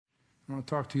I want to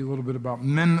talk to you a little bit about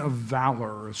men of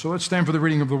valor. So let's stand for the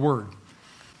reading of the Word.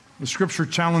 The Scripture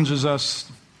challenges us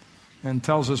and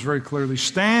tells us very clearly,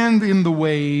 stand in the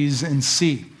ways and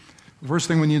see. The first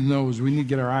thing we need to know is we need to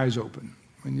get our eyes open.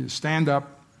 We need to stand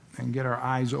up and get our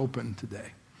eyes open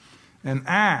today. And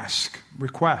ask,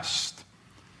 request,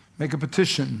 make a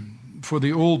petition for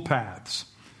the old paths.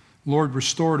 Lord,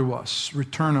 restore to us,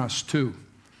 return us to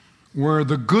where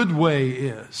the good way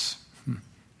is.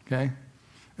 Okay?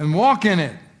 And walk in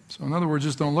it. So in other words,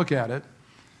 just don't look at it,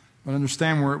 but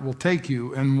understand where it will take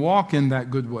you and walk in that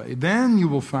good way. Then you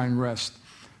will find rest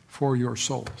for your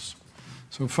souls.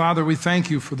 So Father, we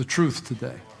thank you for the truth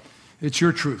today. It's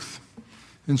your truth.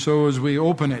 And so as we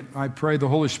open it, I pray the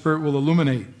Holy Spirit will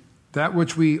illuminate that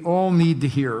which we all need to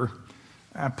hear,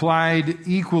 applied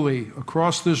equally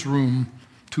across this room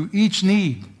to each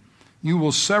need. You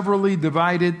will severally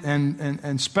divide it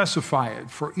and specify it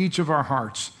for each of our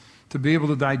hearts to be able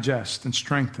to digest and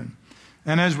strengthen.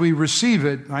 And as we receive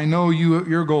it, I know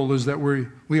your goal is that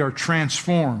we are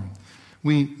transformed.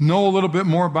 We know a little bit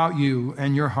more about you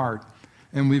and your heart,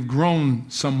 and we've grown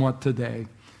somewhat today,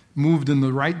 moved in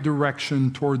the right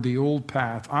direction toward the old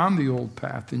path, on the old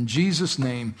path. In Jesus'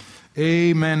 name,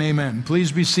 amen, amen.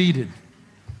 Please be seated.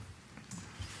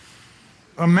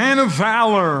 A man of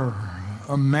valor.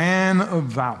 A man of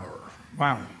valor.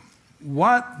 Wow.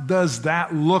 What does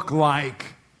that look like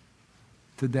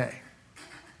today?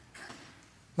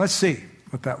 Let's see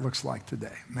what that looks like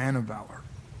today. Man of valor.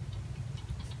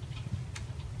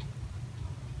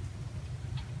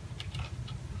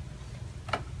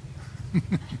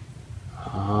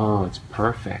 Oh, it's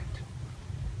perfect.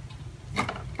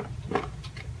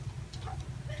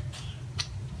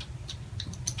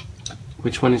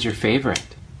 Which one is your favorite?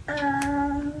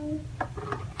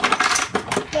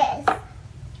 This.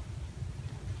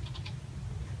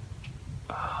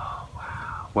 Oh,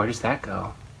 wow. Where does that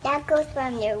go? That goes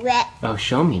from the red. Oh,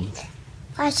 show me.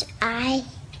 Watch eye.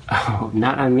 Oh,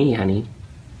 not on me, honey.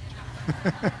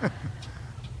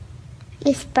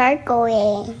 It's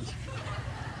sparkling.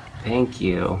 Thank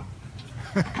you.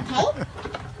 Okay?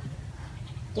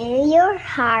 Do your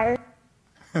heart.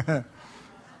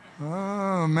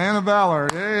 Oh, man of valor.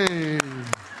 Hey.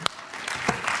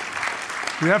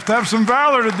 You have to have some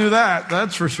valor to do that.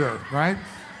 That's for sure, right?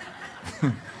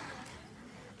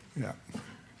 Yeah.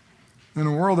 In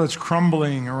a world that's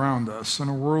crumbling around us, in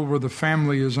a world where the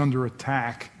family is under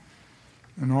attack,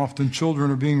 and often children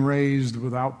are being raised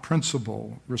without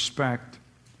principle, respect,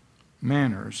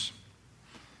 manners.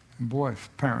 And boy,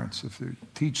 parents, if they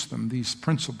teach them these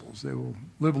principles, they will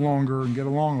live longer and get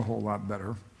along a whole lot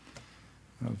better.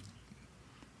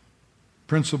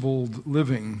 Principled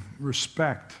living,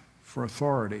 respect for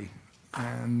authority,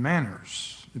 and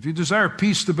manners. If you desire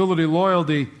peace, stability,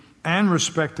 loyalty, and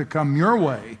respect to come your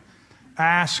way,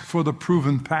 ask for the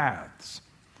proven paths.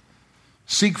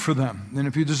 Seek for them. And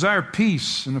if you desire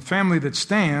peace in a family that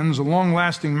stands, a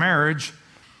long-lasting marriage,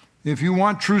 if you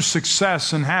want true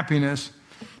success and happiness,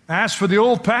 ask for the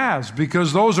old paths,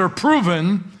 because those are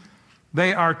proven,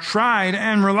 they are tried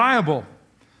and reliable.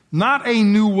 Not a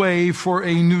new way for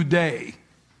a new day.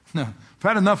 No, I've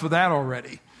had enough of that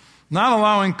already. Not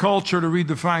allowing culture to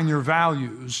redefine your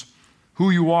values, who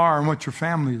you are, and what your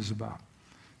family is about.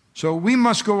 So we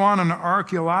must go on an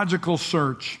archaeological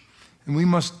search, and we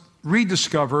must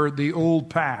rediscover the old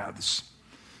paths.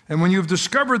 And when you've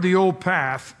discovered the old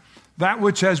path, that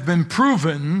which has been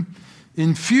proven,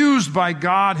 infused by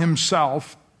God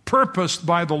himself, purposed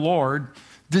by the Lord,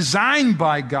 designed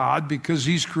by God because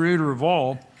he's creator of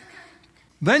all,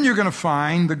 then you're going to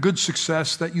find the good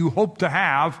success that you hope to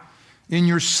have in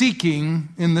your seeking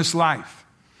in this life.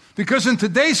 Because in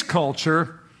today's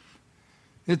culture,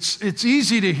 it's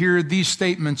easy to hear these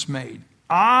statements made.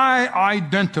 I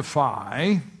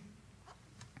identify,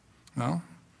 well,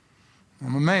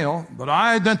 I'm a male, but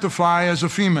I identify as a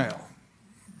female.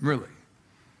 Really.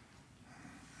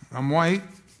 I'm white,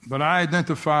 but I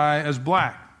identify as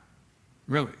black.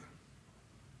 Really.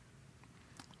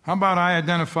 How about I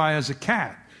identify as a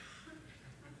cat?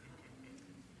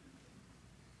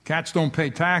 Cats don't pay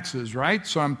taxes, right?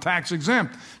 So I'm tax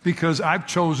exempt because I've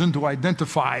chosen to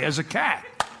identify as a cat.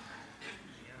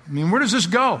 I mean, where does this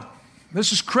go?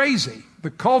 This is crazy.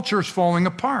 The culture is falling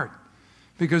apart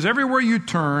because everywhere you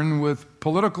turn with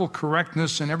political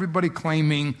correctness and everybody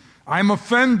claiming, I'm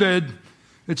offended,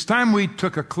 it's time we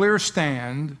took a clear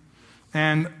stand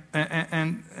and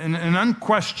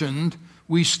unquestioned,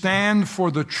 we stand for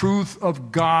the truth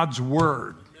of God's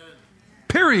word.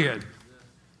 Period.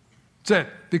 That's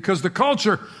it. Because the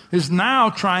culture is now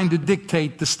trying to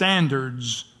dictate the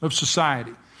standards of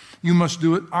society. You must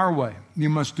do it our way. You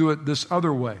must do it this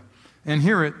other way. and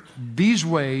hear it, these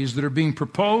ways that are being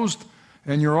proposed,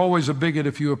 and you're always a bigot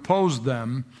if you oppose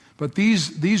them, but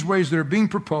these ways that are being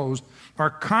proposed are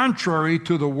contrary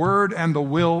to the word and the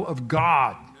will of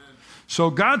God. So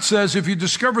God says if you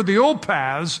discover the old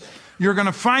paths, you're going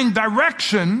to find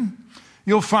direction,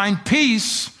 you'll find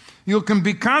peace, you can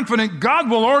be confident God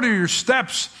will order your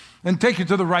steps and take you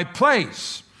to the right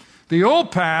place. The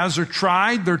old paths are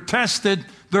tried, they're tested,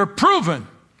 they're proven.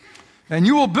 And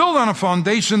you will build on a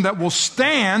foundation that will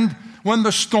stand when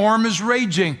the storm is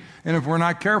raging. And if we're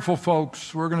not careful,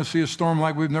 folks, we're going to see a storm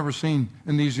like we've never seen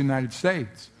in these United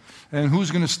States. And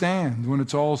who's going to stand when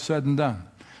it's all said and done?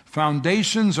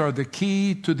 Foundations are the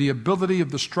key to the ability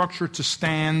of the structure to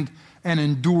stand and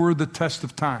endure the test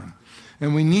of time.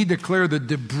 And we need to clear the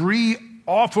debris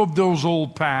off of those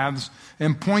old paths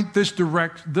and point this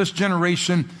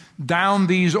generation down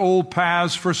these old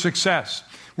paths for success.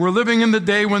 We're living in the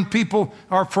day when people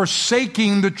are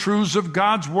forsaking the truths of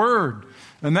God's Word.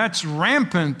 And that's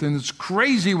rampant, and it's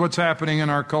crazy what's happening in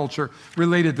our culture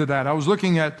related to that. I was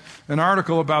looking at an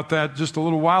article about that just a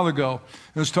little while ago.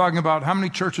 It was talking about how many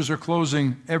churches are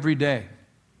closing every day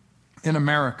in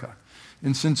America.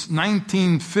 And since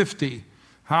 1950,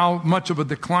 how much of a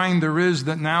decline there is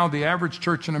that now the average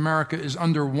church in America is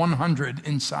under 100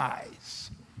 in size.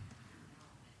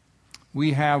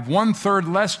 We have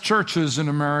 1/3 less churches in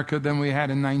America than we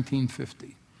had in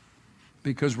 1950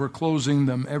 because we're closing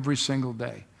them every single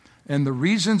day. And the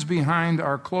reasons behind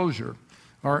our closure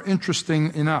are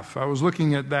interesting enough. I was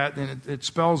looking at that, and it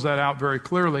spells that out very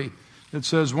clearly. It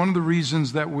says one of the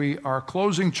reasons that we are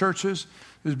closing churches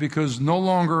is because no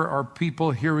longer are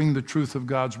people hearing the truth of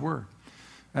God's Word.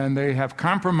 And they have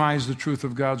compromised the truth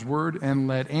of God's Word and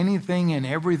let anything and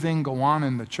everything go on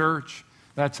in the church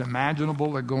that's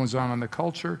imaginable that goes on in the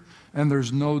culture. And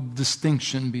there's no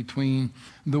distinction between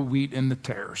the wheat and the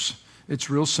tares. It's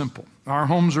real simple. Our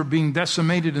homes are being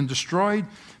decimated and destroyed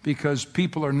because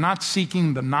people are not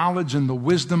seeking the knowledge and the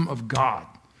wisdom of God.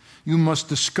 You must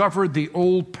discover the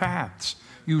old paths.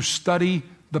 You study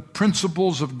the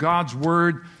principles of God's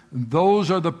Word. Those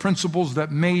are the principles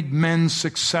that made men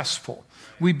successful.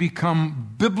 We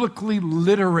become biblically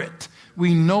literate.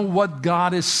 We know what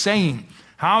God is saying.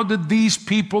 How did these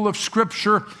people of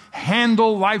Scripture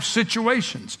handle life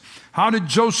situations? How did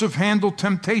Joseph handle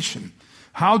temptation?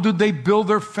 How did they build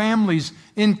their families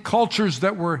in cultures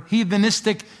that were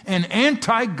heathenistic and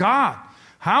anti-God?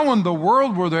 How in the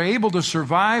world were they able to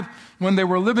survive when they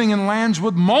were living in lands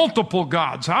with multiple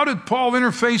gods? How did Paul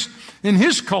interface in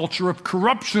his culture of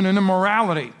corruption and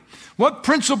immorality? What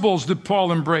principles did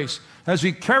Paul embrace as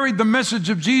he carried the message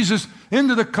of Jesus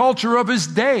into the culture of his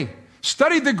day?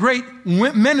 Study the great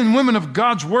men and women of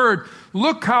God's Word.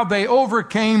 Look how they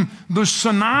overcame the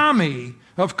tsunami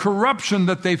of corruption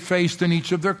that they faced in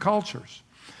each of their cultures.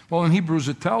 Well, in Hebrews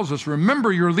it tells us,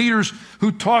 remember your leaders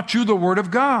who taught you the Word of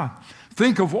God.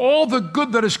 Think of all the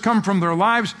good that has come from their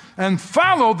lives and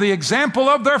follow the example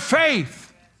of their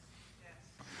faith.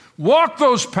 Walk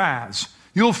those paths.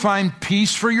 You'll find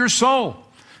peace for your soul.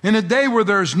 In a day where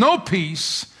there's no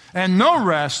peace and no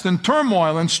rest and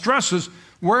turmoil and stresses,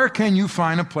 where can you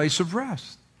find a place of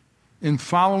rest? In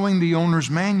following the owner's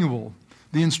manual,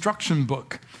 the instruction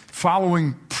book,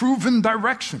 following proven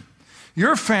direction.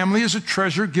 Your family is a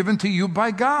treasure given to you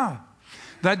by God.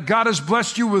 That God has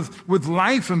blessed you with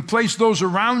life and placed those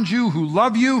around you who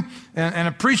love you and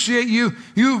appreciate you.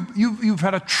 You've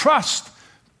had a trust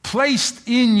placed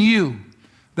in you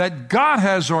that God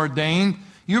has ordained.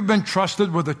 You've been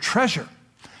trusted with a treasure.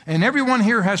 And everyone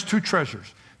here has two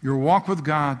treasures: your walk with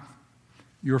God,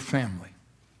 your family.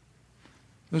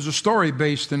 There's a story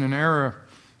based in an era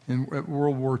at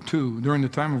World War II, during the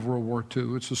time of World War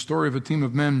II. It's the story of a team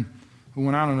of men who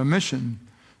went out on a mission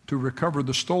to recover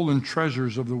the stolen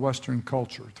treasures of the Western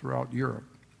culture throughout Europe.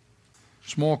 A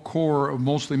small corps of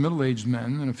mostly middle-aged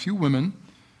men and a few women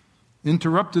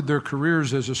interrupted their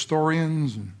careers as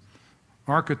historians and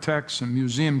architects and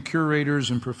museum curators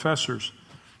and professors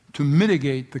to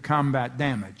mitigate the combat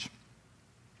damage.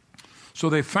 So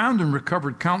they found and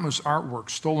recovered countless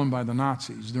artworks stolen by the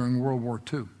Nazis during World War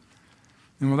II.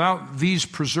 And without these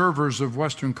preservers of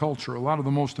Western culture, a lot of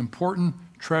the most important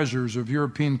treasures of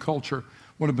European culture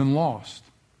would have been lost.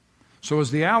 So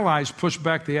as the Allies pushed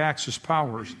back the Axis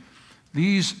powers,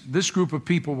 this group of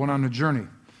people went on a journey.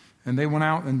 And they went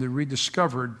out and they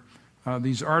rediscovered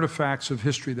these artifacts of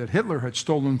history that Hitler had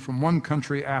stolen from one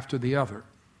country after the other.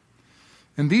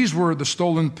 And these were the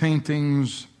stolen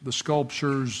paintings, the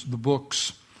sculptures, the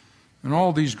books, and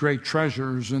all these great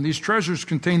treasures. And these treasures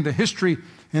contained the history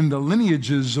and the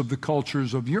lineages of the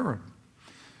cultures of Europe.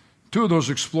 Two of those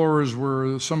explorers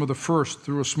were some of the first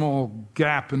through a small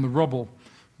gap in the rubble,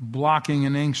 blocking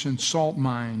an ancient salt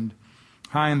mine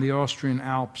high in the Austrian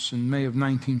Alps in May of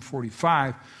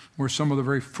 1945, where some of the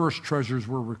very first treasures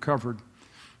were recovered.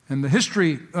 And the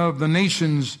history of the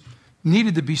nations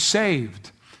needed to be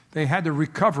saved. They had to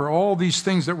recover all these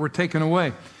things that were taken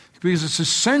away, because it's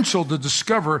essential to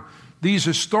discover these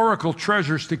historical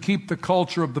treasures to keep the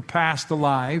culture of the past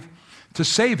alive, to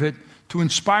save it, to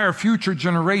inspire future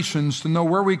generations to know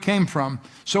where we came from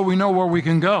so we know where we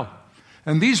can go.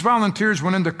 And these volunteers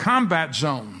went into combat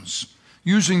zones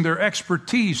using their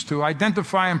expertise to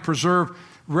identify and preserve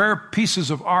rare pieces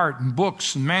of art and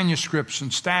books and manuscripts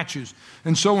and statues.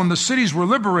 And so when the cities were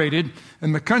liberated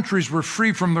and the countries were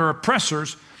free from their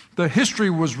oppressors, the history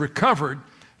was recovered.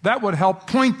 That would help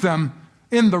point them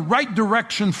in the right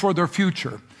direction for their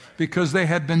future, because they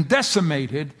had been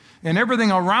decimated and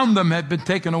everything around them had been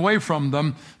taken away from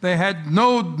them. They had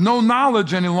no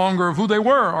knowledge any longer of who they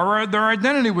were, or their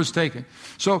identity was taken.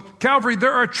 So, Calvary,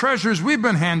 there are treasures we've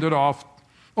been handed off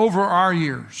over our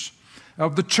years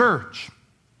of the church,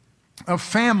 of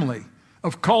family,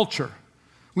 of culture.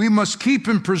 We must keep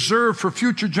and preserve for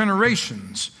future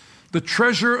generations the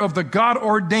treasure of the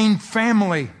God-ordained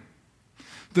family,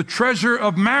 the treasure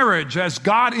of marriage as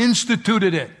God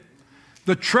instituted it,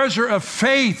 the treasure of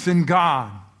faith in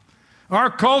God. Our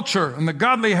culture and the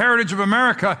godly heritage of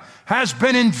America has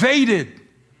been invaded.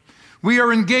 We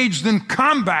are engaged in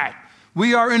combat.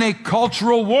 We are in a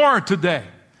cultural war today.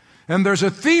 And there's a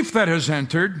thief that has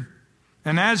entered,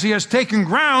 and as he has taken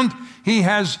ground, he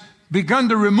has begun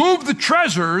to remove the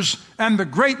treasures and the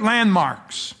great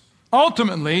landmarks.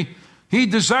 Ultimately, he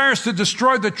desires to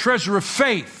destroy the treasure of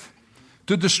faith,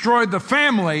 to destroy the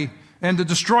family, and to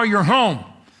destroy your home.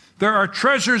 There are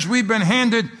treasures we've been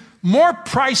handed more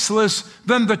priceless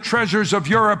than the treasures of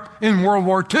Europe in World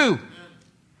War II.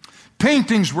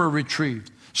 Paintings were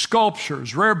retrieved,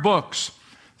 sculptures, rare books.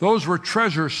 Those were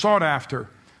treasures sought after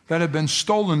that had been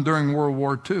stolen during World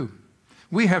War II.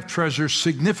 We have treasures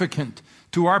significant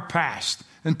to our past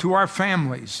and to our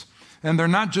families. And they're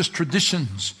not just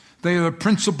traditions. They are the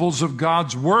principles of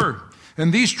God's Word.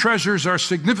 And these treasures are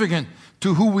significant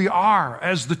to who we are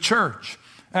as the church,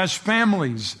 as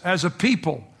families, as a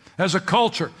people, as a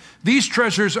culture. These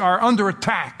treasures are under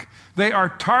attack. They are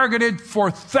targeted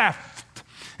for theft.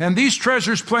 And these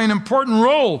treasures play an important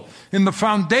role in the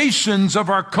foundations of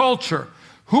our culture,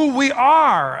 who we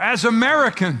are as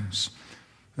Americans.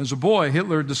 As a boy,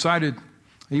 Hitler decided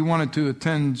he wanted to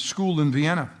attend school in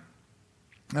Vienna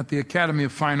at the Academy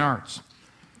of Fine Arts.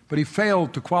 But he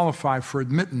failed to qualify for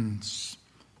admittance.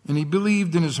 And he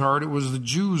believed in his heart it was the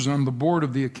Jews on the board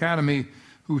of the Academy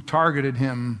who targeted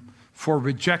him for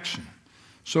rejection.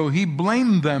 So he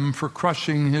blamed them for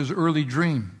crushing his early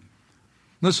dream.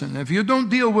 Listen, if you don't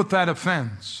deal with that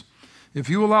offense, if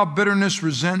you allow bitterness,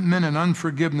 resentment, and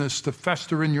unforgiveness to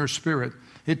fester in your spirit,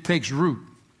 it takes root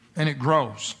and it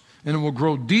grows. And it will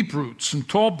grow deep roots and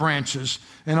tall branches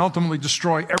and ultimately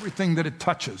destroy everything that it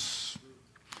touches.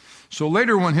 So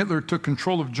later, when Hitler took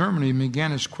control of Germany and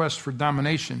began his quest for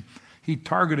domination, he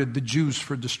targeted the Jews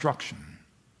for destruction.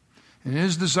 In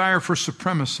his desire for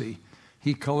supremacy,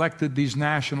 he collected these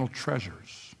national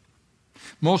treasures.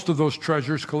 Most of those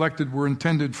treasures collected were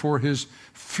intended for his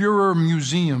Führer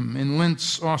Museum in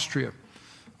Linz, Austria,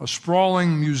 a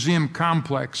sprawling museum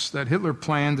complex that Hitler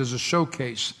planned as a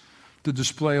showcase to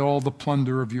display all the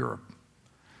plunder of Europe.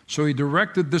 So he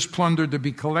directed this plunder to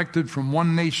be collected from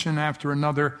one nation after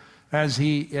another. As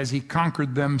he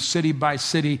conquered them city by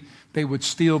city, they would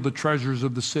steal the treasures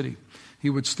of the city. He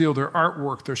would steal their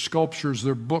artwork, their sculptures,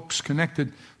 their books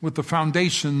connected with the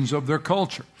foundations of their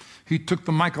culture. He took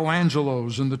the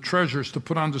Michelangelos and the treasures to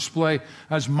put on display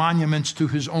as monuments to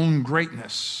his own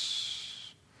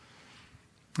greatness.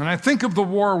 And I think of the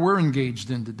war we're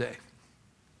engaged in today.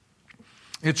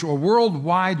 It's a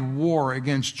worldwide war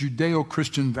against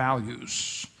Judeo-Christian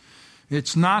values.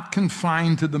 It's not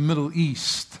confined to the Middle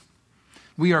East.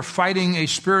 We are fighting a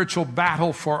spiritual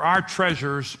battle for our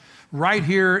treasures right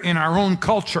here in our own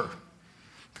culture,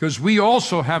 because we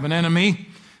also have an enemy,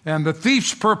 and the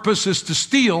thief's purpose is to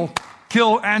steal,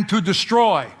 kill, and to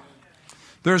destroy.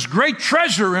 There's great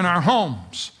treasure in our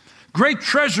homes, great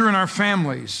treasure in our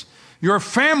families. Your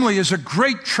family is a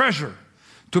great treasure.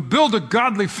 To build a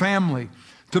godly family,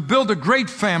 to build a great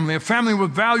family, a family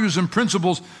with values and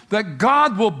principles that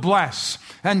God will bless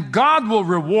and God will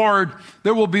reward.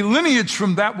 There will be lineage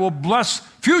from that will bless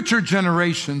future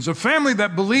generations. A family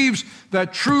that believes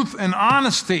that truth and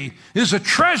honesty is a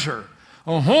treasure.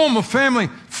 A home, a family,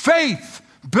 faith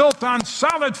built on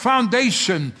solid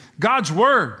foundation, God's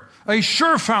Word, a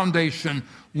sure foundation,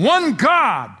 one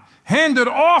God, handed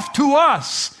off to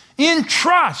us in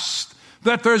trust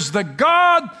that there's the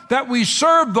God that we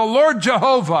serve, the Lord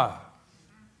Jehovah.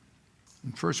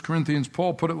 In 1 Corinthians,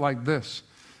 Paul put it like this: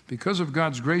 because of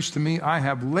God's grace to me, I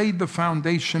have laid the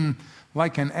foundation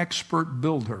like an expert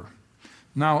builder.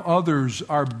 Now others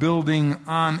are building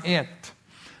on it.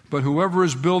 But whoever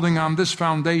is building on this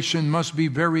foundation must be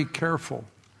very careful.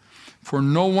 For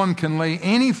no one can lay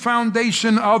any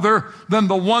foundation other than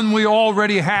the one we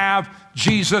already have,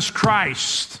 Jesus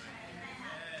Christ.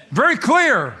 Very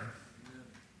clear.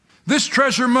 This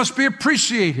treasure must be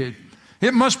appreciated.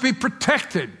 It must be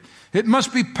protected. It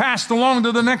must be passed along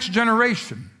to the next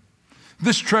generation.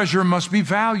 This treasure must be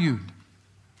valued.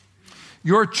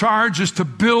 Your charge is to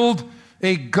build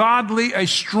a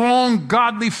strong,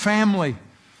 godly family.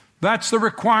 That's the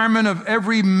requirement of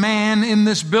every man in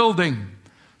this building.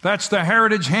 That's the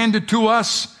heritage handed to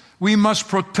us. We must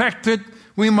protect it.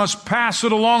 We must pass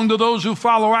it along to those who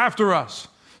follow after us.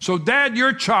 So, Dad,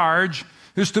 your charge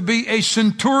is to be a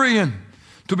centurion,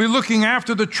 to be looking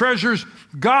after the treasures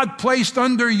God placed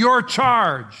under your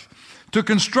charge, to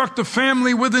construct a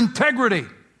family with integrity.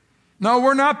 No,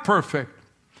 we're not perfect,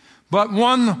 but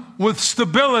one with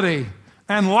stability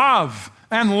and love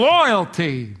and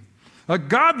loyalty. A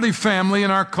godly family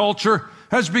in our culture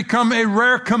has become a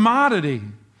rare commodity.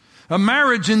 A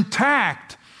marriage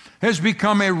intact has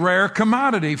become a rare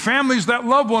commodity. Families that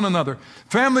love one another,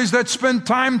 families that spend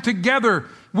time together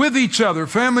with each other,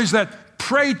 families that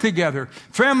pray together,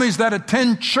 families that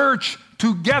attend church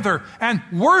together and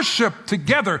worship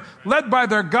together, led by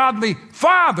their godly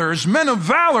fathers, men of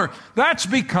valor. That's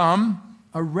become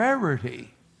a rarity.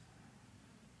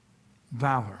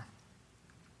 Valor.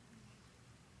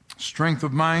 Strength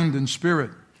of mind and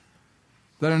spirit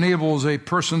that enables a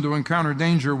person to encounter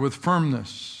danger with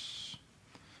firmness.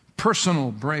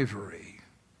 Personal bravery.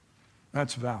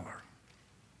 That's valor.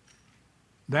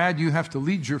 Dad, you have to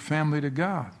lead your family to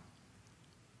God.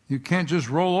 You can't just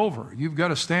roll over. You've got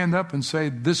to stand up and say,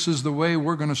 this is the way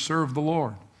we're going to serve the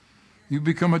Lord. You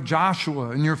become a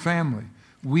Joshua in your family.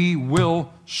 We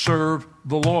will serve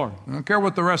the Lord. I don't care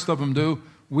what the rest of them do.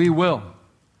 We will.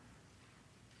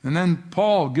 And then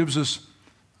Paul gives us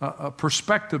a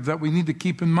perspective that we need to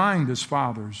keep in mind as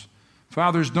fathers.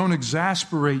 Fathers, don't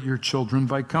exasperate your children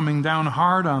by coming down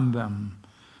hard on them,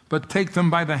 but take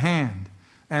them by the hand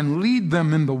and lead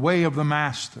them in the way of the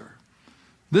master.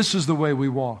 This is the way we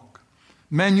walk.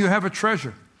 Men, you have a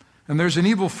treasure, and there's an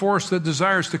evil force that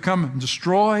desires to come and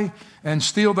destroy and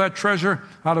steal that treasure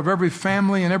out of every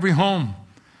family and every home.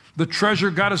 The treasure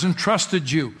God has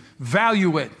entrusted you,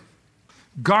 value it,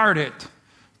 guard it,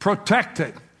 protect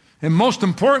it, and most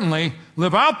importantly,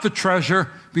 live out the treasure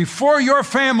before your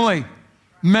family.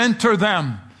 Mentor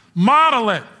them. Model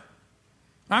it.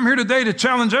 I'm here today to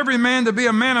challenge every man to be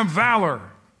a man of valor.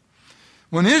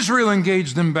 When Israel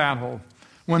engaged in battle,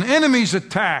 when enemies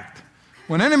attacked,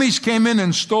 when enemies came in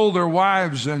and stole their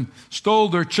wives and stole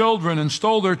their children and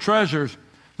stole their treasures,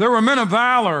 there were men of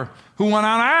valor who went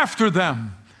out after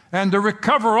them and to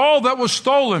recover all that was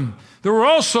stolen. There were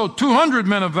also 200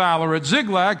 men of valor at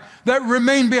Ziklag that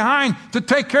remained behind to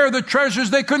take care of the treasures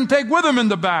they couldn't take with them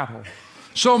into battle.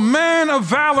 So, man of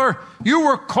valor, you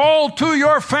were called to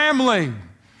your family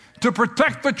to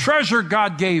protect the treasure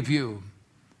God gave you.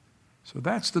 So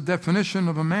that's the definition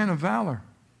of a man of valor.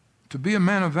 To be a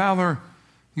man of valor,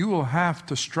 you will have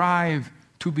to strive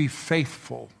to be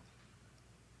faithful.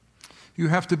 You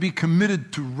have to be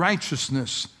committed to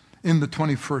righteousness in the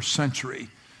 21st century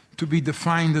to be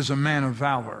defined as a man of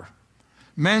valor.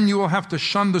 Men, you will have to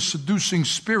shun the seducing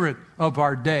spirit of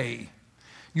our day.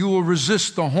 You will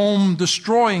resist the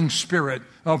home-destroying spirit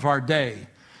of our day.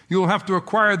 You will have to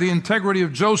acquire the integrity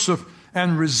of Joseph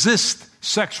and resist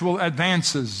sexual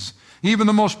advances. Even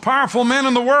the most powerful man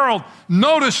in the world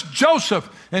noticed Joseph,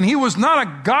 and he was not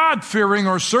a God-fearing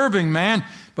or serving man,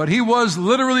 but he was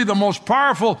literally the most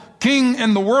powerful king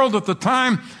in the world at the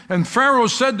time. And Pharaoh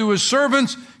said to his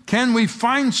servants, can we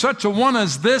find such a one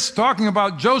as this? Talking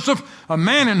about Joseph, a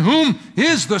man in whom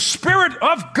is the Spirit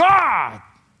of God.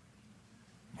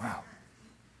 Wow.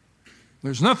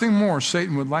 There's nothing more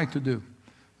Satan would like to do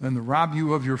than to rob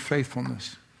you of your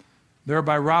faithfulness,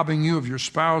 thereby robbing you of your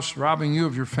spouse, robbing you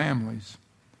of your families.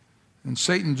 And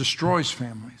Satan destroys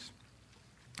families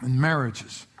and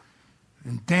marriages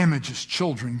and damages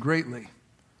children greatly,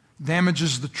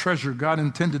 damages the treasure God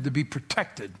intended to be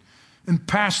protected and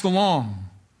passed along.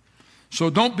 So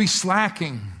don't be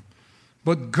slacking,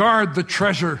 but guard the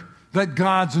treasure that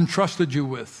God's entrusted you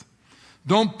with.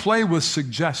 Don't play with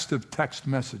suggestive text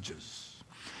messages.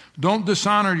 Don't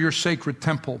dishonor your sacred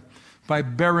temple by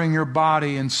burying your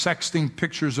body and sexting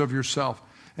pictures of yourself.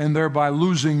 and thereby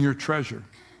losing your treasure.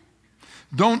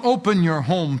 Don't open your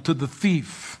home to the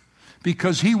thief,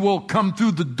 because he will come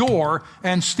through the door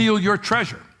and steal your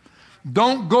treasure.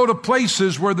 Don't go to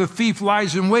places where the thief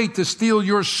lies in wait to steal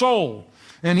your soul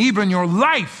and even your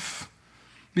life,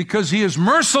 because he is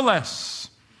merciless.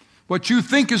 What you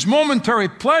think is momentary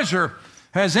pleasure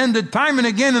has ended time and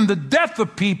again in the death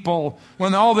of people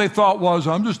when all they thought was,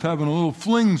 I'm just having a little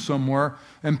fling somewhere,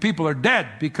 and people are dead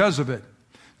because of it.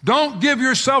 Don't give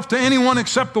yourself to anyone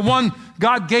except the one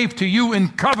God gave to you in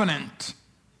covenant.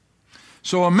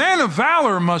 So a man of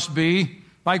valor must be,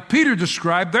 like Peter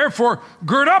described, therefore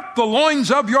gird up the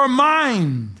loins of your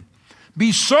mind.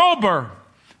 Be sober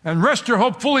and rest your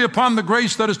hope fully upon the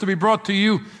grace that is to be brought to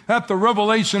you at the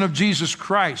revelation of Jesus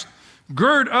Christ.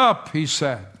 Gird up, he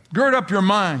said. Gird up your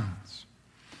minds.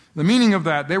 The meaning of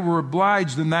that, they were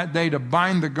obliged in that day to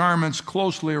bind the garments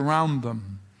closely around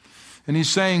them. And he's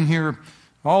saying here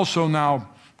also now,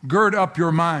 gird up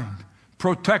your mind.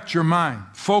 Protect your mind.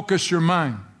 Focus your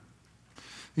mind.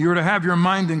 You're to have your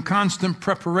mind in constant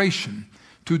preparation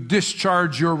to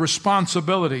discharge your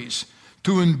responsibilities,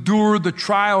 to endure the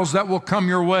trials that will come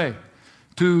your way,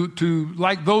 to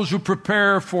like those who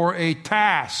prepare for a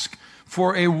task,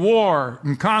 for a war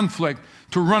and conflict,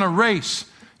 to run a race.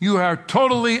 You are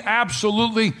totally,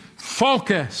 absolutely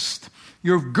focused.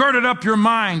 You've girded up your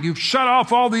mind. You've shut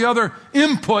off all the other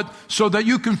input so that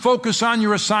you can focus on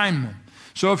your assignment.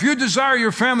 So if you desire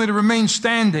your family to remain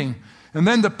standing, and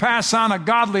then to pass on a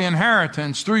godly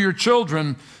inheritance through your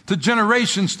children to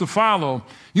generations to follow,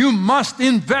 you must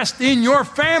invest in your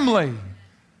family.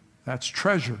 That's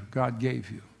treasure God gave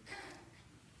you.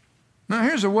 Now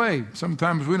here's a way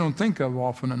sometimes we don't think of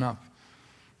often enough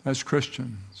as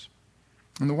Christians.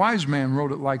 And the wise man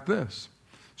wrote it like this.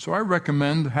 So I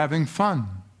recommend having fun.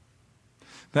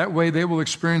 That way they will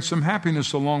experience some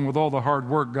happiness along with all the hard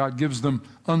work God gives them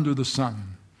under the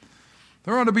sun.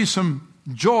 There ought to be some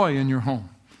joy in your home,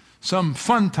 some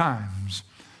fun times,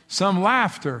 some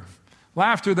laughter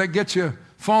that gets you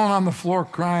falling on the floor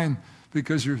crying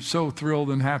because you're so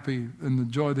thrilled and happy in the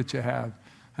joy that you have,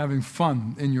 having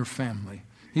fun in your family.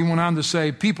 He went on to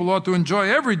say, people ought to enjoy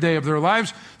every day of their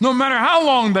lives, no matter how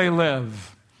long they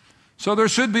live. So there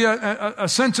should be a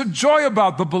sense of joy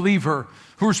about the believer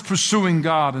who's pursuing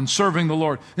God and serving the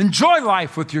Lord. Enjoy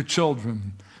life with your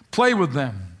children. Play with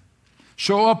them.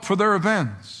 Show up for their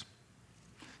events.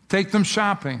 Take them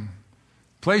shopping.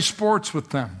 Play sports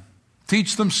with them.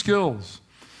 Teach them skills.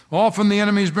 Often the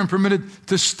enemy has been permitted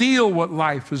to steal what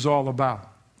life is all about.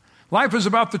 Life is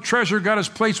about the treasure God has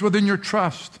placed within your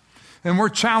trust. And we're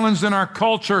challenged in our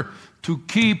culture to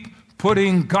keep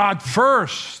putting God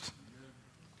first.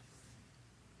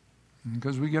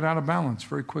 Because we get out of balance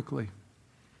very quickly.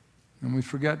 And we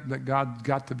forget that God's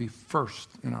got to be first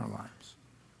in our lives.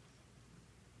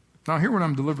 Now hear what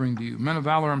I'm delivering to you. Men of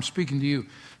valor, I'm speaking to you,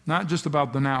 not just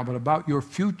about the now, but about your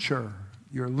future,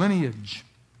 your lineage.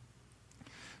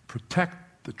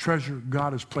 Protect the treasure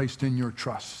God has placed in your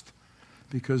trust.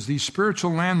 Because these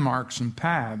spiritual landmarks and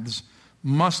paths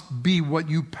must be what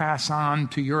you pass on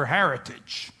to your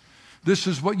heritage. This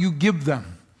is what you give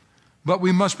them. But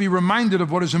we must be reminded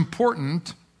of what is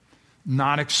important,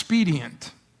 not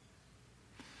expedient.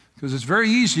 Because it's very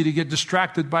easy to get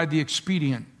distracted by the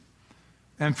expedient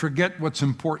and forget what's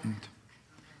important.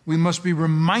 We must be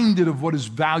reminded of what is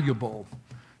valuable.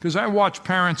 Because I watch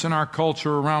parents in our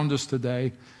culture around us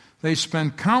today, they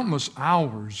spend countless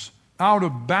hours, out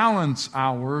of balance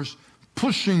hours,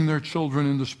 pushing their children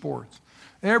into sports.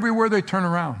 Everywhere they turn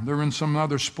around, they're in some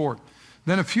other sport.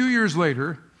 Then a few years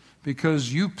later,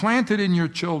 because you planted in your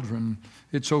children,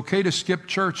 it's okay to skip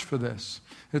church for this.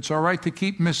 It's all right to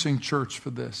keep missing church for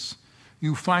this.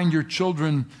 You find your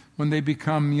children, when they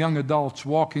become young adults,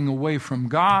 walking away from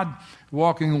God,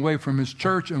 walking away from His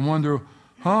church, and wonder,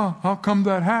 how come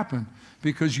that happened?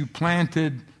 Because you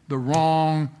planted the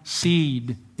wrong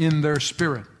seed in their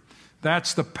spirit.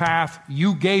 That's the path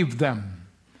you gave them.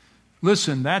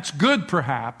 Listen, that's good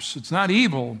perhaps. It's not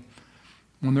evil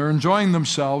when they're enjoying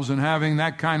themselves and having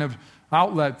that kind of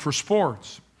outlet for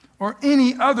sports or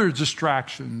any other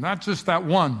distraction, not just that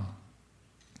one.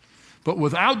 But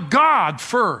without God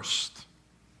first,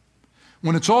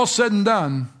 when it's all said and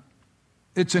done,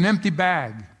 it's an empty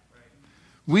bag.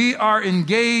 We are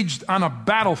engaged on a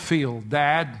battlefield,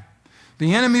 Dad.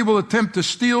 The enemy will attempt to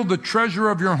steal the treasure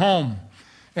of your home.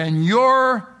 And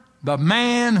you're the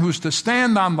man who's to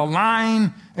stand on the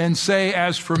line and say,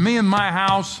 as for me and my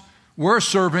house, we're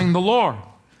serving the Lord.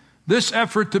 This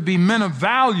effort to be men of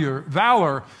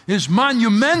valor is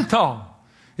monumental.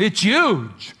 It's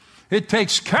huge. It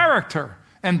takes character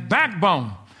and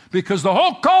backbone, because the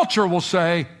whole culture will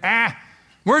say,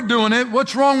 We're doing it.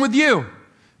 What's wrong with you?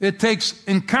 It takes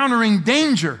encountering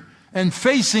danger and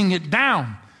facing it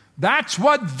down. That's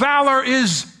what valor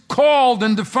is called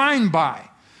and defined by.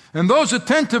 And those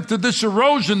attentive to this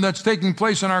erosion that's taking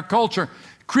place in our culture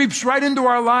creeps right into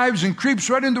our lives and creeps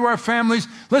right into our families.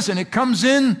 Listen, it comes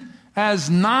in as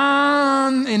in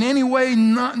any way,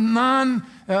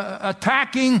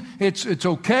 attacking. It's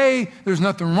okay. There's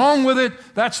nothing wrong with it.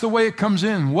 That's the way it comes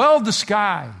in, well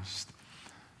disguised.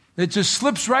 It just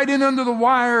slips right in under the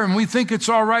wire, and we think it's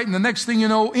all right. And the next thing you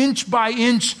know, inch by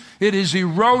inch, it has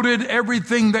eroded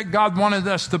everything that God wanted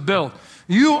us to build.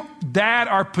 You, Dad,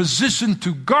 are positioned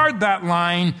to guard that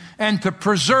line and to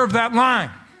preserve that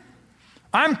line.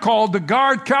 I'm called to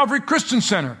guard Calvary Christian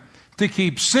Center, to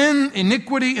keep sin,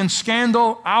 iniquity, and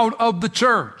scandal out of the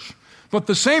church. But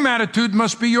the same attitude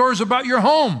must be yours about your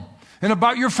home and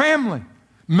about your family.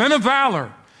 Men of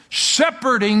valor,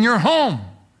 shepherding your home.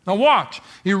 Now watch,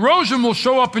 erosion will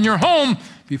show up in your home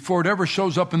before it ever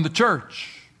shows up in the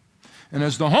church. And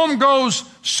as the home goes,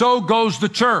 so goes the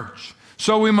church.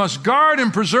 So we must guard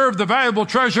and preserve the valuable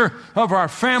treasure of our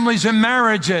families and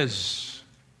marriages.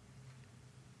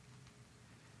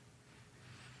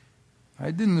 I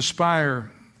didn't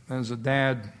aspire as a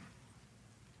dad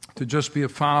to just be a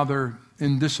father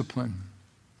in discipline.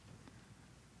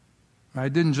 I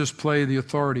didn't just play the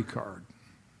authority card.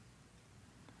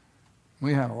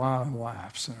 We had a lot of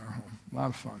laughs in our home, a lot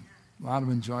of fun, a lot of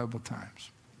enjoyable times.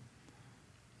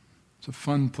 It's a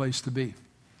fun place to be.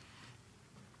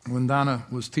 When Donna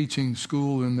was teaching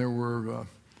school and there were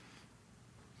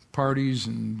parties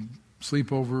and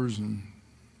sleepovers and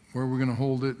where we're going to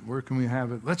hold it, where can we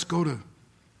have it? Let's go to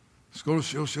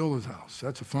Shola's house.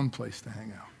 That's a fun place to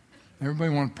hang out. Everybody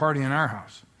wanted to party in our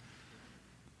house.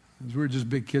 Because we were just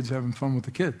big kids having fun with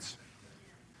the kids.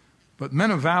 But men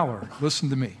of valor,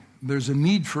 listen to me. There's a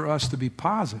need for us to be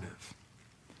positive,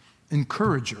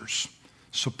 encouragers,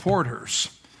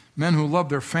 supporters, men who love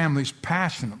their families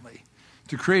passionately,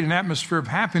 to create an atmosphere of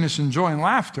happiness and joy and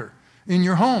laughter in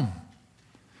your home.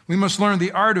 We must learn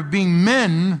the art of being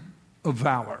men of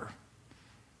valor.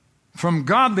 From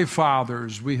godly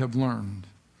fathers we have learned.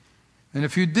 And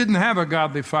if you didn't have a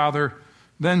godly father,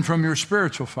 then from your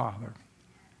spiritual father.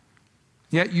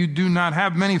 Yet you do not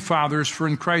have many fathers, for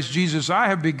in Christ Jesus I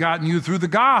have begotten you through the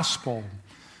gospel.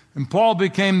 And Paul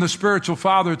became the spiritual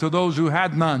father to those who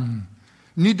had none.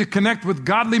 You need to connect with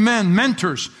godly men,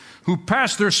 mentors, who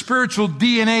pass their spiritual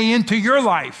DNA into your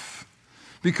life.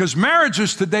 Because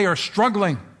marriages today are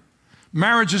struggling.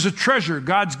 Marriage is a treasure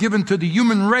God's given to the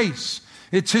human race.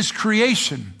 It's His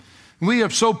creation. We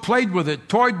have so played with it,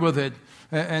 toyed with it,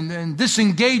 and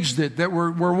disengaged it that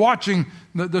we're watching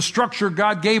the structure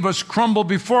God gave us crumble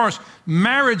before us.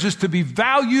 Marriage is to be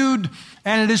valued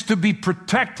and it is to be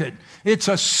protected. It's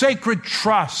a sacred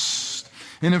trust.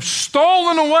 And if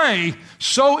stolen away,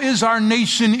 so is our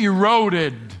nation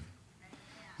eroded.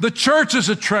 The church is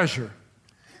a treasure.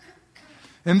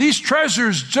 And these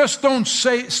treasures just don't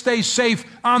stay safe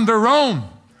on their own.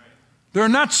 They're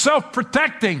not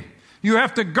self-protecting. You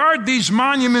have to guard these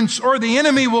monuments or the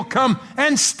enemy will come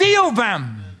and steal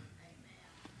them.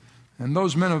 And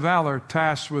those men of valor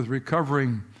tasked with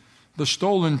recovering the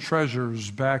stolen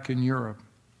treasures back in Europe,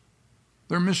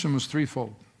 their mission was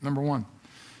threefold. Number one,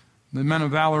 the men of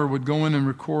valor would go in and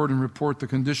record and report the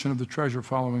condition of the treasure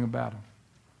following a battle.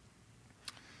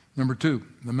 Number two,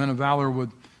 the men of valor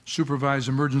would supervise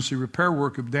emergency repair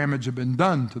work if damage had been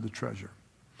done to the treasure.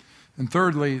 And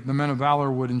thirdly, the men of valor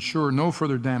would ensure no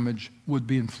further damage would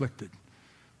be inflicted.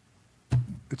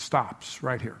 It stops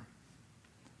right here.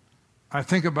 I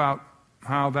think about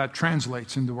how that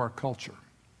translates into our culture.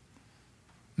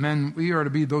 Men, we are to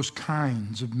be those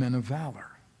kinds of men of valor.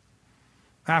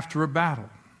 After a battle,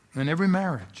 and every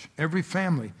marriage, every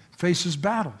family faces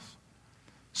battles.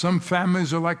 Some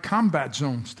families are like combat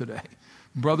zones today.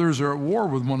 Brothers are at war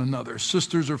with one another.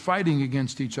 Sisters are fighting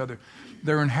against each other.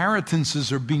 Their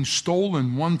inheritances are being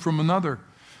stolen one from another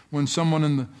when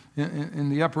someone in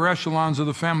the upper echelons of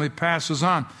the family passes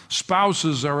on.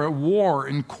 Spouses are at war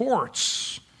in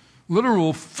courts.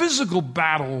 Literal physical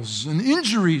battles and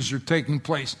injuries are taking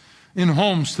place in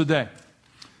homes today.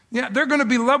 Yeah, there are going to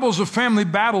be levels of family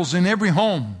battles in every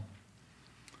home.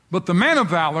 But the man of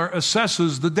valor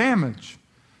assesses the damage,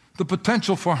 the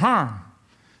potential for harm.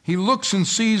 He looks and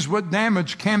sees what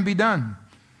damage can be done,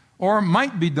 or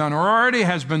might be done, or already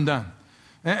has been done.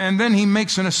 And then he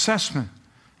makes an assessment.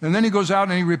 And then he goes out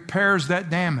and he repairs that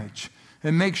damage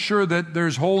and makes sure that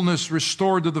there's wholeness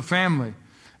restored to the family.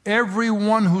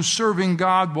 Everyone who's serving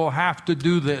God will have to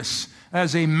do this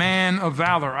as a man of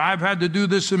valor. I've had to do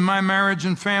this in my marriage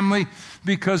and family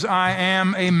because I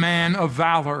am a man of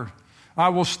valor. I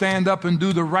will stand up and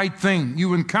do the right thing.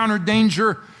 You encounter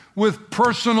danger with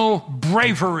personal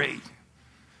bravery.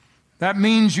 That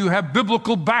means you have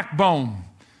biblical backbone.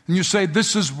 And you say,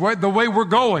 this is the way we're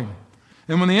going.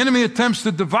 And when the enemy attempts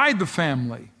to divide the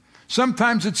family,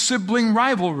 sometimes it's sibling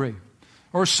rivalry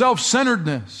or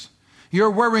self-centeredness.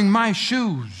 You're wearing my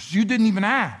shoes. You didn't even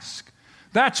ask.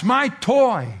 That's my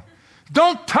toy.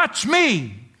 Don't touch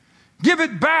me. Give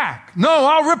it back. No,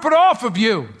 I'll rip it off of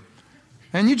you.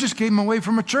 And you just gave him away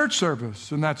from a church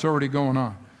service, and that's already going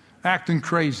on, acting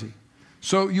crazy.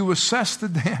 So you assess the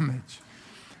damage,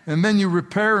 and then you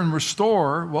repair and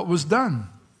restore what was done.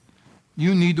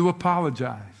 You need to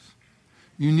apologize.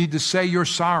 You need to say you're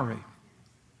sorry.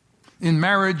 In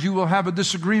marriage, you will have a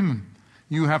disagreement.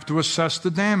 You have to assess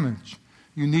the damage.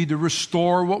 You need to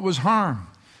restore what was harmed.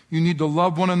 You need to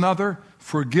love one another,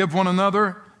 forgive one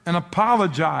another, and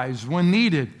apologize when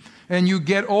needed. And you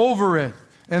get over it.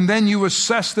 And then you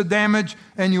assess the damage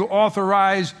and you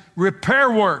authorize repair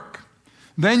work.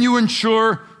 Then you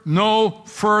ensure no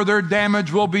further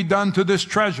damage will be done to this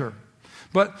treasure.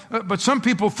 But some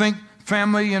people think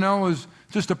family, is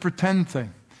just a pretend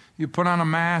thing. You put on a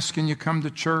mask and you come to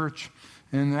church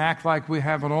and act like we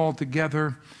have it all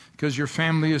together because your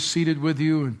family is seated with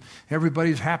you and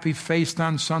everybody's happy-faced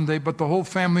on Sunday, but the whole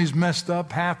family's messed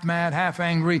up, half mad, half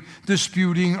angry,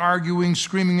 disputing, arguing,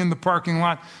 screaming in the parking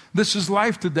lot. This is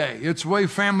life today. It's the way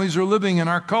families are living in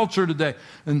our culture today.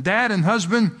 And dad and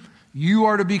husband, you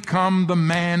are to become the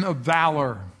man of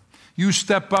valor. You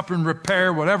step up and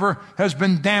repair whatever has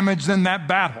been damaged in that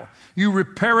battle. You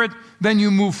repair it, then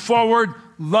you move forward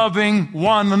loving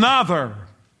one another.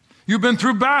 You've been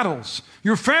through battles.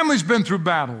 Your family's been through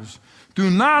battles. Do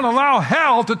not allow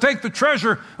hell to take the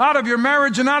treasure out of your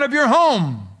marriage and out of your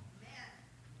home.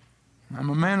 I'm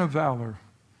a man of valor.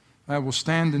 I will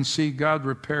stand and see God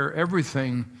repair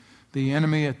everything the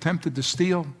enemy attempted to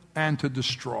steal and to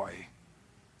destroy.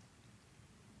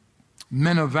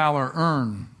 Men of valor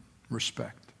earn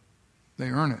respect. They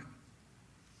earn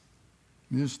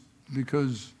it. Just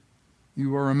because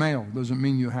you are a male doesn't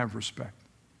mean you have respect.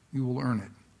 You will earn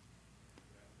it.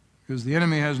 Because the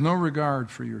enemy has no regard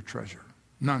for your treasure.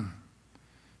 None.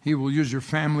 He will use your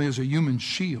family as a human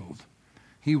shield.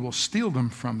 He will steal them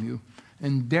from you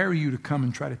and dare you to come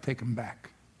and try to take them back.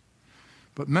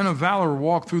 But men of valor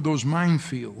walk through those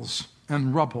minefields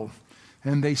and rubble,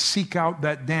 and they seek out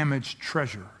that damaged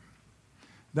treasure.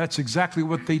 That's exactly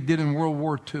what they did in World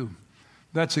War II.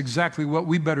 That's exactly what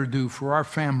we better do for our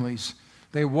families.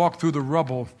 They walk through the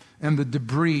rubble and the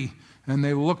debris, and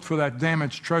they look for that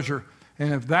damaged treasure.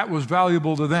 And if that was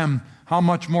valuable to them, how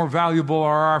much more valuable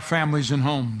are our families and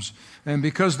homes? And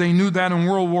because they knew that in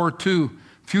World War II,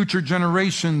 future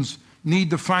generations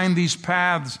need to find these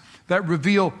paths that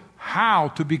reveal how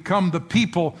to become the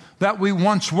people that we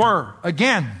once were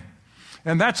again.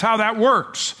 And that's how that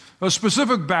works. A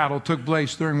specific battle took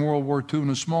place during World War II in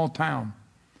a small town.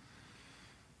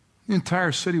 The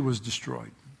entire city was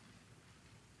destroyed.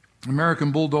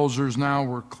 American bulldozers now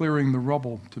were clearing the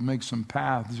rubble to make some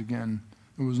paths again.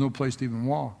 There was no place to even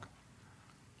walk.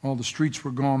 All the streets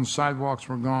were gone, the sidewalks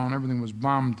were gone, everything was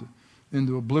bombed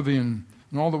into oblivion.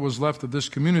 And all that was left of this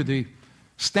community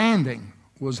standing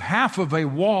was half of a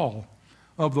wall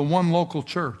of the one local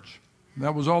church.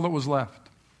 That was all that was left.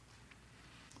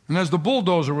 And as the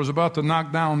bulldozer was about to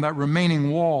knock down that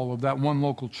remaining wall of that one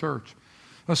local church,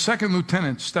 a second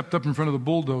lieutenant stepped up in front of the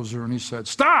bulldozer and he said,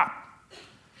 "Stop!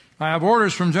 I have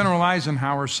orders from General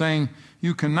Eisenhower saying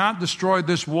you cannot destroy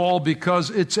this wall because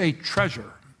it's a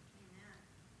treasure.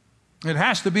 It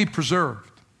has to be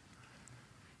preserved."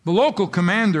 The local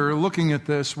commander, looking at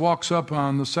this, walks up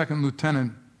on the second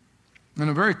lieutenant in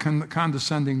a very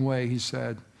condescending way. He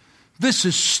said, "This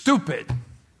is stupid.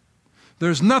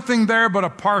 There's nothing there but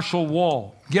a partial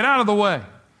wall. Get out of the way."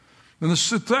 And the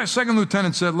second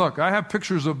lieutenant said, "Look, I have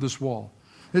pictures of this wall.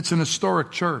 It's an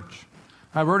historic church.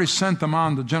 I've already sent them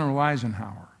on to General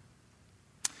Eisenhower.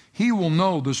 He will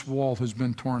know this wall has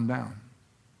been torn down.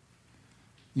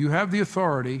 You have the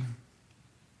authority.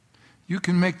 You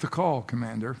can make the call,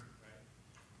 Commander."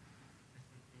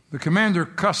 The commander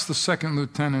cussed the second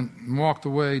lieutenant and walked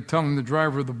away, telling the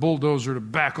driver of the bulldozer to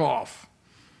back off.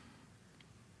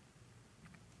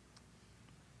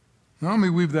 Now let me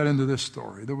weave that into this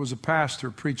story. There was a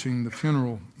pastor preaching the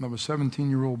funeral of a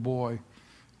 17-year-old boy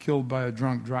killed by a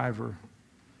drunk driver.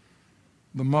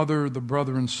 The mother, the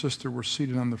brother, and sister were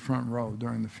seated on the front row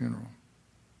during the funeral.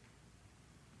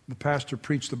 The pastor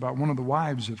preached about one of the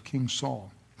wives of King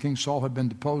Saul. King Saul had been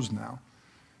deposed now,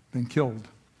 been killed.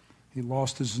 He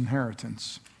lost his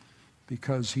inheritance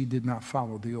because he did not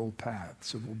follow the old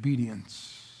paths of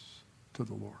obedience to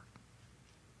the Lord.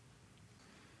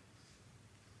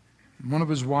 One of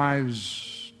his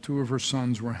wives, 2 of her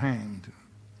sons were hanged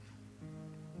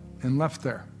and left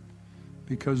there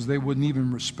because they wouldn't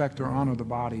even respect or honor the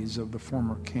bodies of the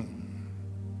former king's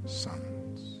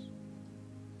sons.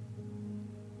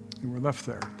 They were left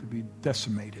there to be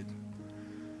decimated.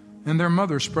 And their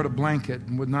mother spread a blanket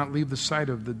and would not leave the sight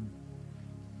of the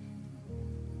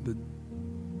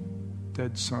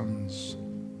dead sons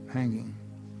hanging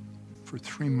for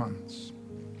 3 months.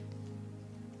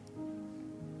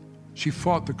 She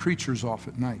fought the creatures off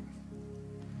at night.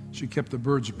 She kept the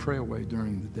birds of prey away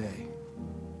during the day.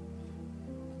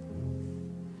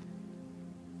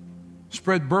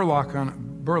 Spread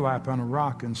burlap on a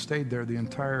rock and stayed there the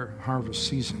entire harvest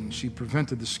season. She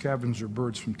prevented the scavenger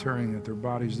birds from tearing at their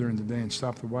bodies during the day and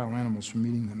stopped the wild animals from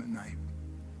eating them at night.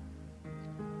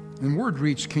 And word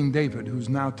reached King David, who's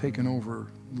now taken over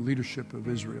the leadership of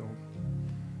Israel,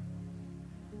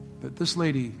 that this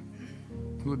lady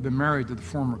who had been married to the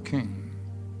former king,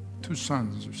 2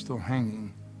 sons are still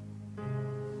hanging,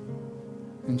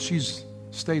 and she's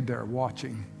stayed there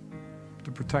watching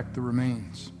to protect the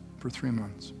remains for 3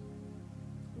 months.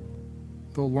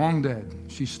 Though long dead,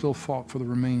 she still fought for the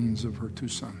remains of her 2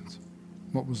 sons,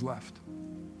 what was left.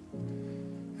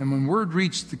 And when word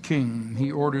reached the king,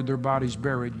 he ordered their bodies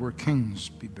buried where kings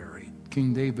be buried.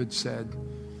 King David said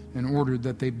and ordered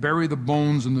that they bury the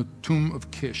bones in the tomb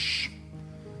of Kish.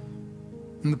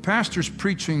 And the pastor's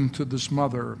preaching to this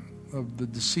mother of the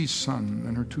deceased son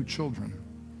and her 2 children,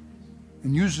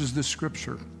 and uses this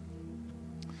scripture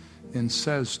and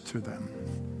says to them,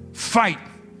 fight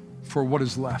for what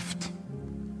is left.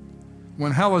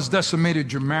 When hell has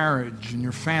decimated your marriage and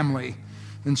your family,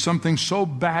 and something so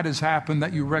bad has happened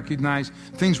that you recognize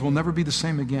things will never be the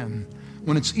same again,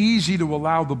 when it's easy to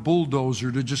allow the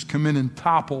bulldozer to just come in and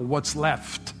topple what's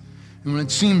left, and when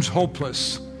it seems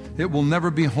hopeless, it will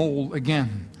never be whole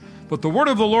again. But the word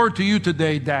of the Lord to you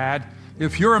today, Dad,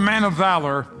 if you're a man of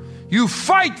valor, you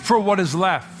fight for what is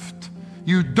left.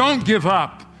 You don't give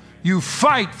up. You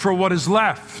fight for what is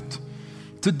left.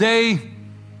 Today,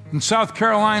 in South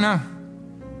Carolina,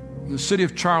 in the city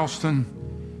of Charleston,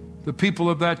 the people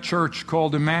of that church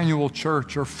called Emmanuel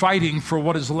Church are fighting for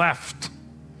what is left.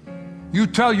 You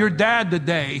tell your dad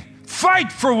today,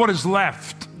 fight for what is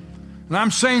left. And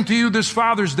I'm saying to you this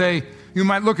Father's Day, you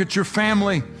might look at your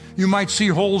family, you might see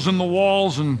holes in the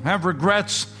walls and have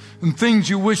regrets and things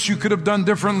you wish you could have done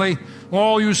differently.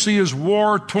 All you see is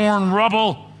war-torn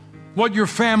rubble, what your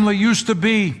family used to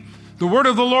be. The word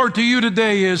of the Lord to you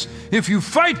today is, if you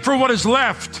fight for what is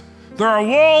left, there are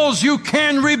walls you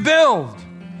can rebuild.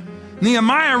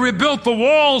 Nehemiah rebuilt the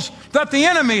walls that the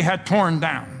enemy had torn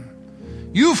down.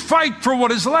 You fight for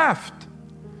what is left.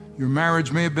 Your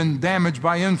marriage may have been damaged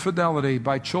by infidelity,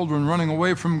 by children running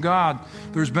away from God.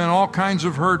 There's been all kinds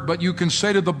of hurt, but you can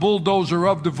say to the bulldozer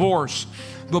of divorce,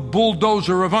 the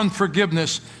bulldozer of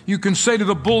unforgiveness, you can say to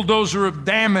the bulldozer of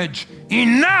damage,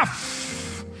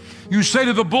 enough! You say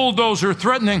to the bulldozer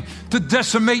threatening to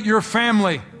decimate your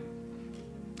family,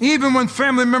 even when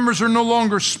family members are no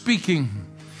longer speaking.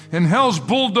 And hell's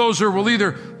bulldozer will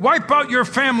either wipe out your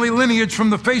family lineage from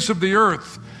the face of the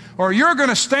earth, or you're going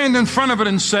to stand in front of it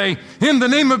and say, in the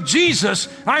name of Jesus,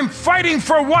 I'm fighting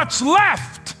for what's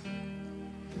left.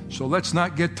 So let's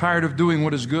not get tired of doing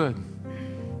what is good.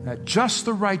 At just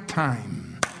the right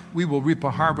time, we will reap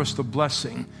a harvest of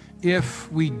blessing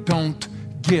if we don't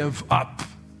give up.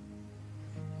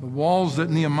 The walls that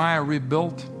Nehemiah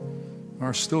rebuilt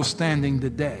are still standing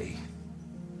today.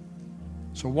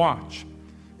 So watch.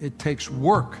 It takes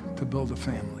work to build a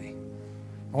family.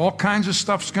 All kinds of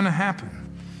stuff's going to happen.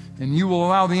 And you will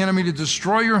allow the enemy to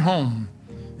destroy your home.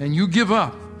 And you give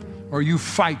up, or you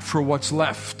fight for what's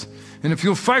left. And if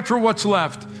you'll fight for what's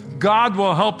left, God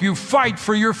will help you fight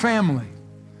for your family.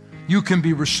 You can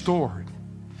be restored.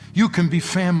 You can be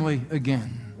family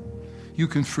again. You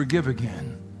can forgive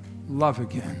again, love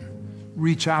again,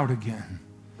 reach out again.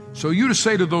 So you to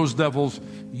say to those devils,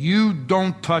 you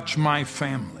don't touch my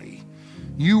family.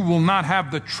 You will not have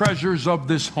the treasures of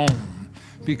this home,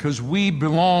 because we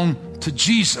belong to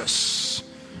Jesus.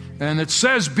 And it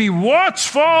says, be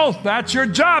watchful, that's your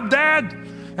job, Dad,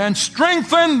 and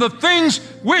strengthen the things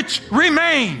which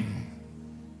remain.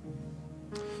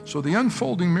 So the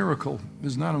unfolding miracle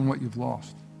is not in what you've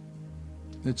lost.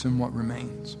 It's in what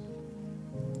remains.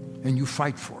 And you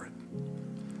fight for it.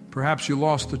 Perhaps you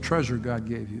lost the treasure God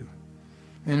gave you.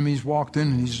 Enemies walked in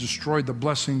and he's destroyed the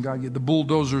blessing God gave. The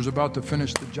bulldozer is about to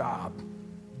finish the job.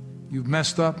 You've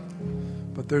messed up,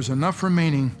 but there's enough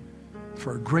remaining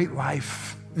for a great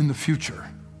life in the future.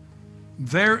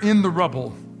 There in the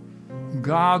rubble,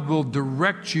 God will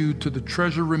direct you to the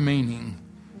treasure remaining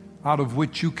out of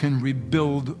which you can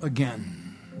rebuild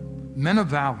again. Men of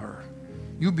valor,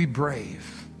 you be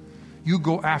brave. You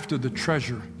go after the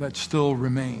treasure that still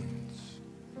remains.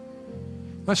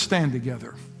 Let's stand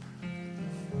together.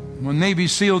 When Navy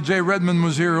SEAL Jay Redmond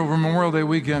was here over Memorial Day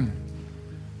weekend,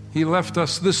 he left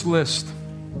us this list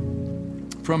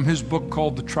from his book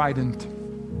called The Trident.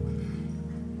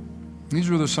 These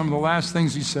were some of the last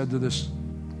things he said to this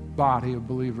body of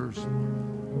believers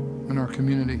in our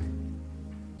community.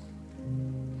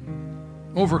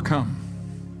 Overcome.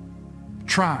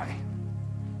 Try.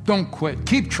 Don't quit.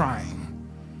 Keep trying.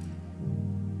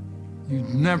 You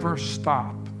never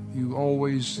stop. You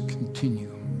always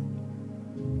continue.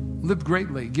 Live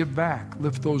greatly. Give back.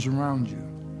 Lift those around you.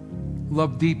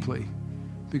 Love deeply,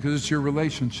 because it's your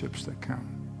relationships that count.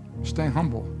 Stay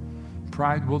humble.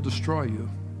 Pride will destroy you.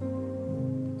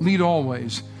 Lead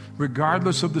always.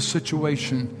 Regardless of the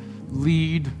situation,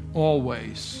 lead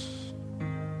always.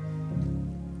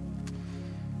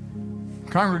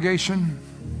 Congregation,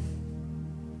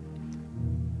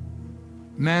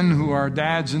 men who are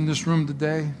dads in this room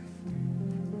today,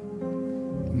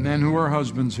 men who are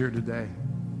husbands here today,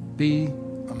 be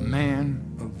a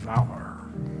man of valor.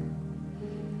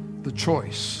 The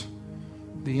choice.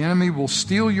 The enemy will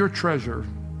steal your treasure,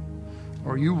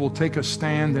 or you will take a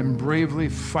stand and bravely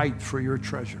fight for your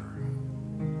treasure.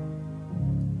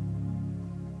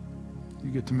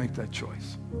 You get to make that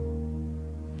choice.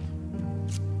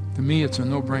 To me, it's a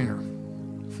no-brainer.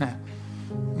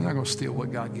 I'm not going to steal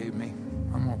what God gave me.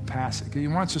 I'm going to pass it. He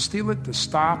wants to steal it to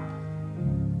stop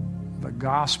the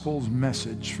gospel's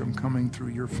message from coming through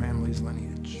your family's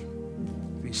lineage.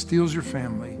 If he steals your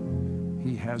family,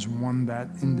 he has won that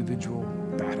individual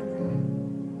battle.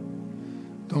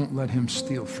 Don't let him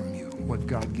steal from you what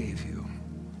God gave you.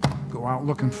 Go out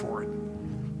looking for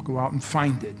it. Go out and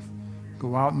find it.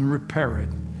 Go out and repair it.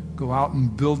 Go out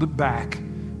and build it back.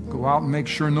 Go out and make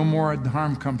sure no more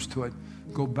harm comes to it.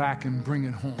 Go back and bring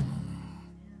it home.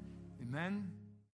 Amen.